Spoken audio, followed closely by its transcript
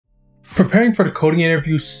Preparing for the coding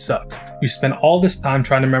interview sucks. You spend all this time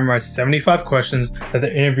trying to memorize 75 questions that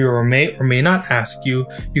the interviewer may or may not ask you.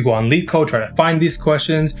 You go on LeetCode, try to find these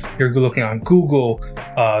questions. You're looking on Google,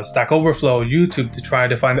 Stack Overflow, YouTube to try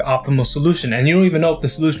to find the optimal solution. And you don't even know if the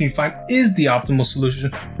solution you find is the optimal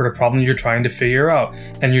solution for the problem you're trying to figure out.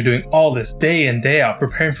 And you're doing all this day in, day out,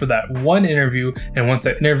 preparing for that one interview. And once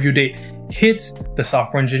that interview date hits, the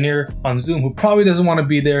software engineer on Zoom, who probably doesn't want to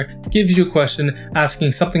be there, gives you a question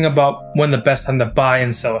asking something about when the best time to buy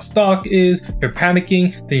and sell a stock is. You're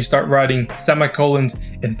panicking, then you start writing semicolons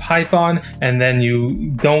in Python, and then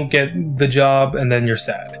you don't get the job, and then you're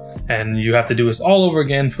sad. And you have to do this all over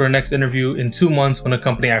again for the next interview in 2 months when a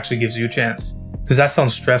company actually gives you a chance. Does that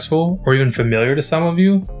sound stressful or even familiar to some of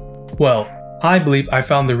you? Well, I believe I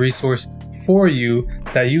found the resource for you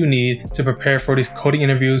that you need to prepare for these coding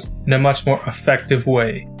interviews in a much more effective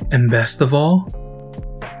way. And best of all,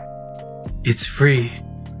 it's free.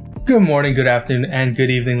 Good morning, good afternoon, and good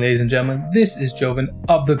evening, ladies and gentlemen. This is Joven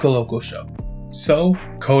of The Goloco Show. So,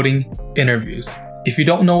 coding interviews. If you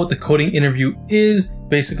don't know what the coding interview is,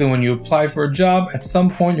 basically when you apply for a job, at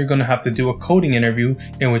some point you're going to have to do a coding interview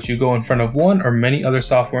in which you go in front of one or many other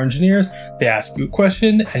software engineers. They ask you a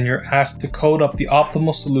question and you're asked to code up the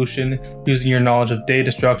optimal solution using your knowledge of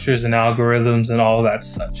data structures and algorithms and all that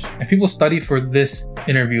such. And people study for this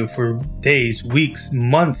interview for days, weeks,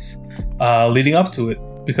 months leading up to it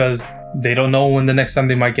because they don't know when the next time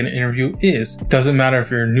they might get an interview is. Doesn't matter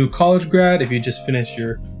if you're a new college grad, if you just finished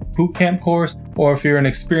your bootcamp course, or if you're an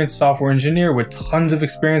experienced software engineer with tons of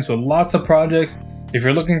experience with lots of projects. If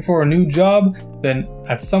you're looking for a new job, then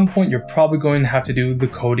at some point you're probably going to have to do the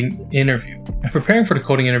coding interview. And preparing for the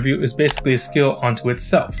coding interview is basically a skill unto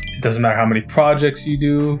itself. It doesn't matter how many projects you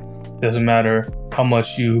do, it doesn't matter how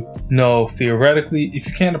much you know theoretically. If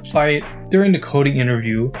you can't apply it during the coding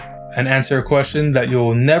interview and answer a question that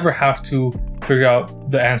you'll never have to figure out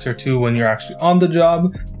the answer to when you're actually on the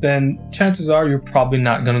job, then chances are you're probably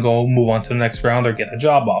not going to go move on to the next round or get a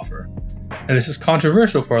job offer. And this is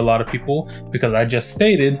controversial for a lot of people because I just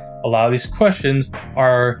stated a lot of these questions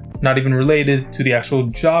are not even related to the actual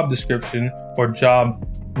job description or job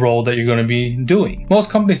role that you're going to be doing. Most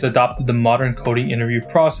companies adopted the modern coding interview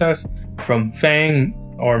process from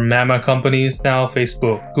FANG or MAMA companies now,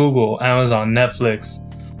 Facebook, Google, Amazon, Netflix,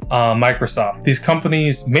 Microsoft. These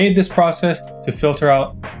companies made this process to filter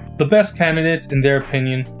out the best candidates in their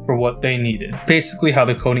opinion for what they needed. Basically, how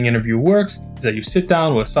the coding interview works is that you sit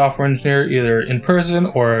down with a software engineer either in person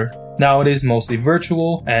or nowadays mostly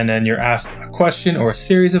virtual, and then you're asked a question or a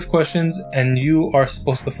series of questions and you are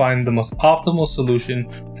supposed to find the most optimal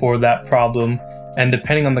solution for that problem. And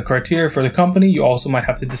depending on the criteria for the company, you also might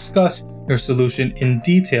have to discuss your solution in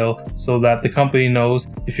detail so that the company knows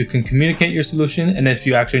if you can communicate your solution and if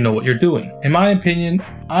you actually know what you're doing. In my opinion,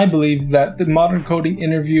 I believe that the modern coding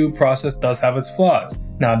interview process does have its flaws.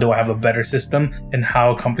 Now, do I have a better system in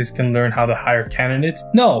how companies can learn how to hire candidates?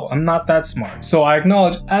 No, I'm not that smart. So I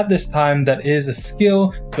acknowledge at this time that it is a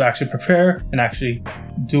skill to actually prepare and actually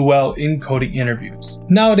do well in coding interviews.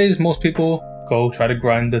 Nowadays, most people go try to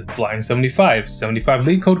grind the blind 75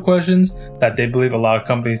 LeetCode questions that they believe a lot of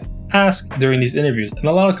companies ask during these interviews. And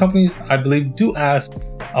a lot of companies, I believe, do ask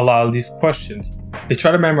a lot of these questions. They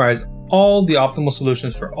try to memorize all the optimal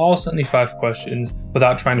solutions for all 75 questions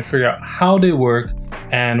without trying to figure out how they work.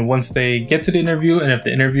 And once they get to the interview, and if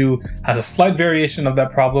the interview has a slight variation of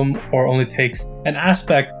that problem or only takes an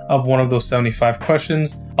aspect of one of those 75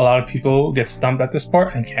 questions, a lot of people get stumped at this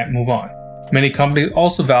part and can't move on. Many companies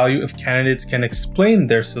also value if candidates can explain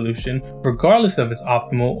their solution regardless of its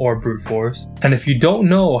optimal or brute force. And if you don't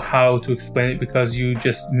know how to explain it because you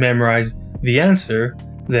just memorize the answer,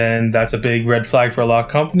 then that's a big red flag for a lot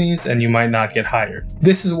of companies and you might not get hired.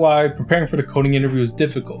 This is why preparing for the coding interview is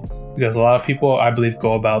difficult, because a lot of people, I believe,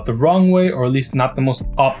 go about the wrong way or at least not the most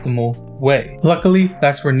optimal way. Luckily,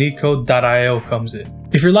 that's where neetcode.io comes in.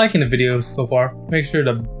 If you're liking the videos so far, make sure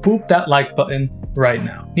to boop that like button right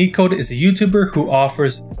now. NeetCode is a YouTuber who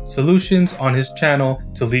offers solutions on his channel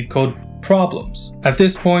to LeetCode problems. At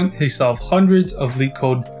this point, he solved hundreds of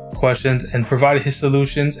LeetCode questions and provided his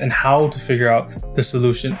solutions and how to figure out the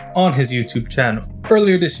solution on his YouTube channel.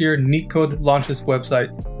 Earlier this year, NeetCode launched his website,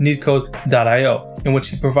 neetcode.io, in which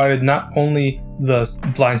he provided not only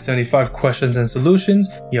the blind 75 questions and solutions,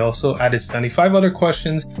 he also added 75 other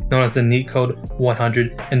questions known as the NeetCode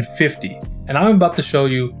 150. And I'm about to show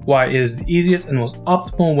you why it is the easiest and most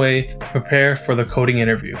optimal way to prepare for the coding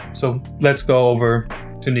interview. So let's go over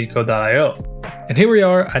to neetcode.io. And here we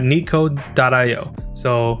are at neetcode.io.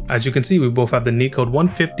 So as you can see, we both have the NeetCode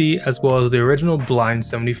 150 as well as the original blind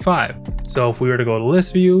 75. So if we were to go to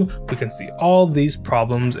list view, we can see all these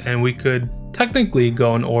problems, and we could technically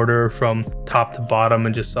go in order from top to bottom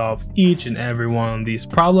and just solve each and every one of these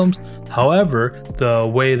problems. However, the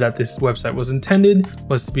way that this website was intended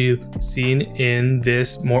was to be seen in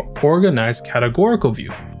this more organized categorical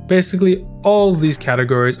view. Basically, all of these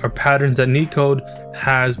categories are patterns that NeetCode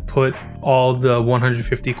has put all the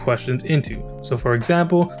 150 questions into. So for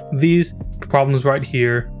example, these problems right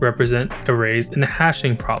here represent arrays and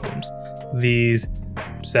hashing problems. These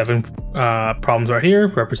 7 problems right here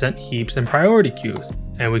represent heaps and priority queues,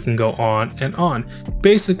 and we can go on and on.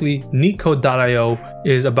 Basically, NeetCode.io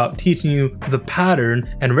is about teaching you the pattern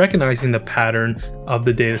and recognizing the pattern of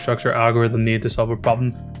the data structure algorithm needed to solve a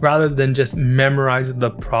problem, rather than just memorize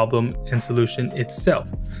the problem and solution itself.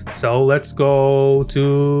 So let's go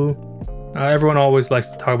to, everyone always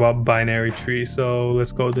likes to talk about binary trees. So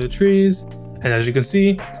let's go to trees, and as you can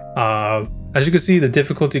see, the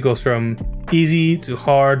difficulty goes from easy to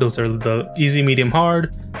hard. Those are the easy, medium,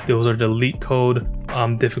 hard. Those are the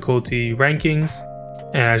LeetCode difficulty rankings.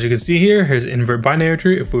 And as you can see here, here's invert binary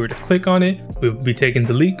tree. If we were to click on it, we would be taken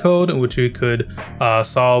to LeetCode, in which we could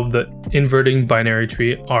solve the inverting binary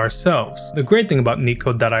tree ourselves. The great thing about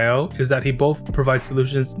NeetCode.io is that he both provides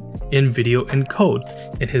solutions in video and code.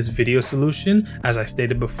 In his video solution, as I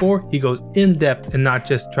stated before, he goes in depth and not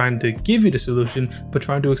just trying to give you the solution, but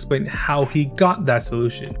trying to explain how he got that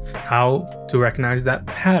solution, how to recognize that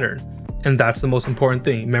pattern. And that's the most important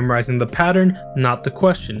thing, memorizing the pattern, not the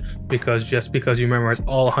question, because just because you memorize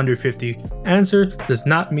all 150 answers does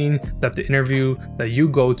not mean that the interview that you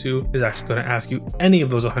go to is actually going to ask you any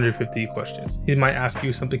of those 150 questions. He might ask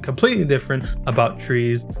you something completely different about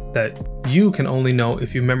trees that you can only know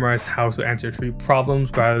if you memorize how to answer tree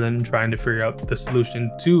problems, rather than trying to figure out the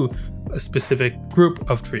solution to a specific group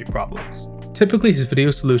of tree problems. Typically, his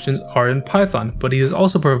video solutions are in Python, but he has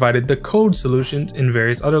also provided the code solutions in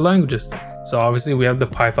various other languages. So obviously we have the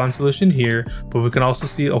Python solution here, but we can also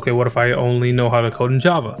see, okay, what if I only know how to code in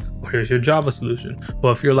Java? Well, here's your Java solution.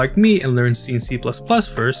 Well, if you're like me and learn C and C++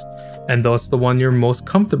 first, and that's the one you're most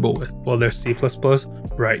comfortable with, well, there's C++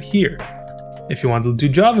 right here. If you want to do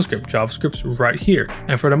JavaScript, JavaScript's right here.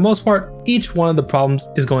 And for the most part, each one of the problems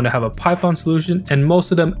is going to have a Python solution, and most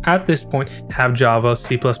of them at this point have Java,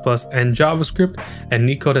 C++, and JavaScript, and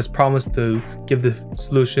NeetCode has promised to give the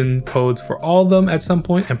solution codes for all of them at some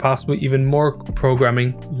point, and possibly even more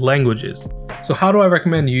programming languages. So how do I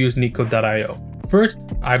recommend you use NeetCode.io? First,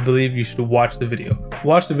 I believe you should watch the video.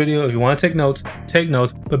 Watch the video. If you want to take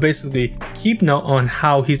notes, but basically keep note on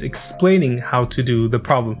how he's explaining how to do the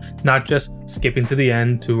problem, not just skipping to the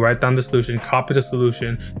end to write down the solution, copy the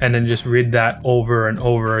solution, and then just read that over and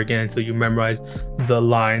over again until you memorize the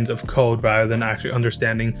lines of code rather than actually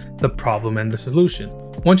understanding the problem and the solution.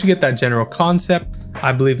 Once you get that general concept,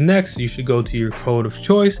 I believe next you should go to your code of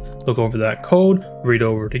choice, look over that code, read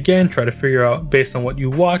over it again, try to figure out based on what you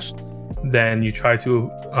watched. Then you try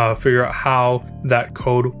to figure out how that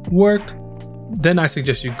code worked. Then I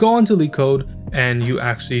suggest you go into LeetCode and you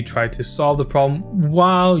actually try to solve the problem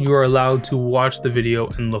while you're allowed to watch the video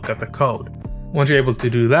and look at the code. Once you're able to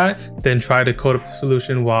do that, then try to code up the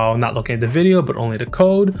solution while not looking at the video, but only the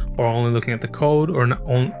code, or only looking at the code or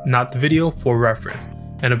not the video for reference.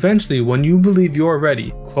 And eventually, when you believe you're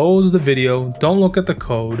ready, close the video, don't look at the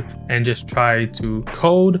code, and just try to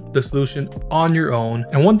code the solution on your own.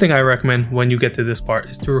 And one thing I recommend when you get to this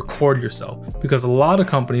part is to record yourself, because a lot of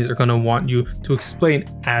companies are going to want you to explain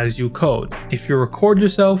as you code. If you record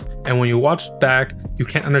yourself and when you watch back, you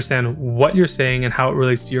can't understand what you're saying and how it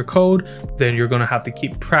relates to your code, then you're going to have to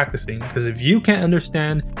keep practicing, because if you can't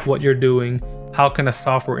understand what you're doing, how can a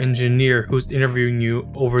software engineer who's interviewing you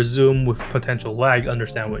over Zoom with potential lag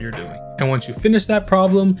understand what you're doing? And once you finish that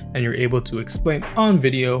problem and you're able to explain on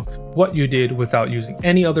video what you did without using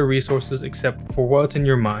any other resources except for what's in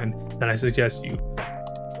your mind, then I suggest you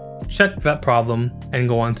check that problem and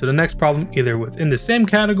go on to the next problem, either within the same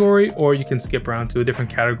category, or you can skip around to a different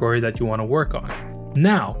category that you want to work on.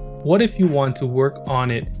 Now, what if you want to work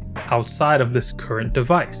on it outside of this current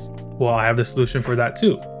device? Well, I have the solution for that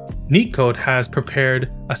too. NeetCode has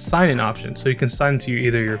prepared a sign-in option, so you can sign into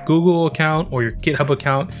either your Google account or your GitHub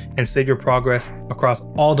account and save your progress across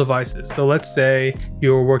all devices. So let's say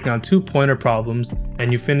you're working on 2 pointer problems and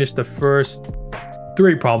you finish the first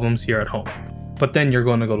 3 problems here at home. But then you're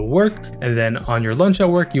going to go to work, and then on your lunch at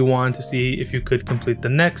work, you want to see if you could complete the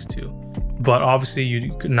next 2. But obviously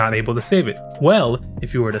you're not able to save it. Well,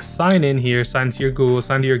 if you were to sign in here, sign to your Google,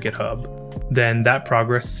 sign to your GitHub, then that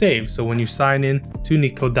progress saves. So when you sign in to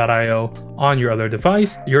NeetCode.io on your other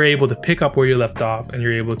device, you're able to pick up where you left off and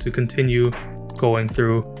you're able to continue going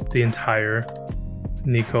through the entire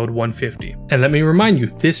NeetCode150. And let me remind you,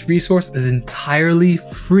 this resource is entirely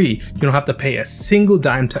free. You don't have to pay a single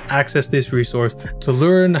dime to access this resource to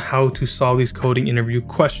learn how to solve these coding interview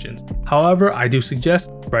questions. However, I do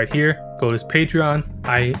suggest right here, go to his Patreon.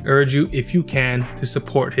 I urge you, if you can, to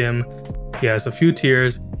support him. He has a few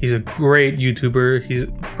tiers. He's a great YouTuber. He's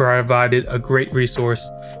provided a great resource,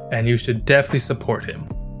 and you should definitely support him.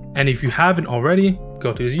 And if you haven't already,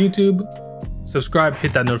 go to his YouTube, subscribe,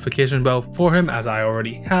 hit that notification bell for him, as I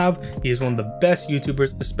already have. He is one of the best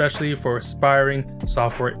YouTubers, especially for aspiring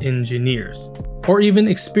software engineers or even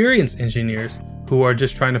experienced engineers who are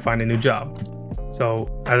just trying to find a new job. So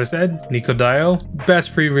as I said, NeetCode.io, best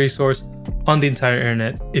free resource on the entire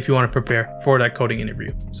internet if you want to prepare for that coding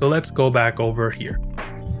interview. So let's go back over here.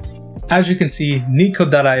 As you can see,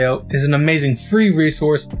 NeetCode.io is an amazing free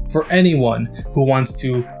resource for anyone who wants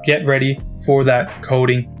to get ready for that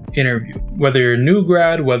coding interview. Whether you're a new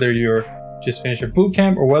grad, whether you're just finished your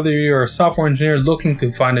bootcamp, or whether you're a software engineer looking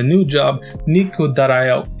to find a new job,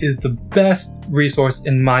 NeetCode.io is the best resource,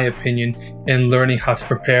 in my opinion, in learning how to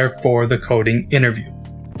prepare for the coding interview.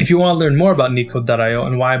 If you want to learn more about NeetCode.io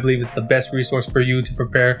and why I believe it's the best resource for you to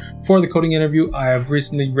prepare for the coding interview, I have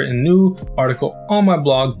recently written a new article on my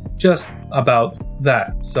blog just about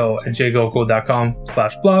that. So at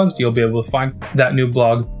jgoko.com/blogs, you'll be able to find that new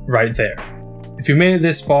blog right there. If you made it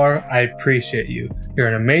this far, I appreciate you. You're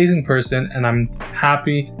an amazing person, and I'm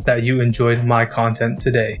happy that you enjoyed my content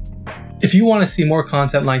today. If you want to see more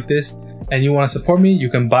content like this and you want to support me, you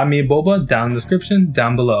can buy me a boba down in the description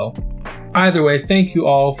down below. Either way, thank you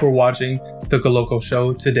all for watching The Goloko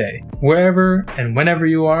Show today. Wherever and whenever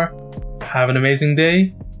you are, have an amazing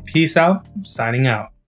day. Peace out. Signing out.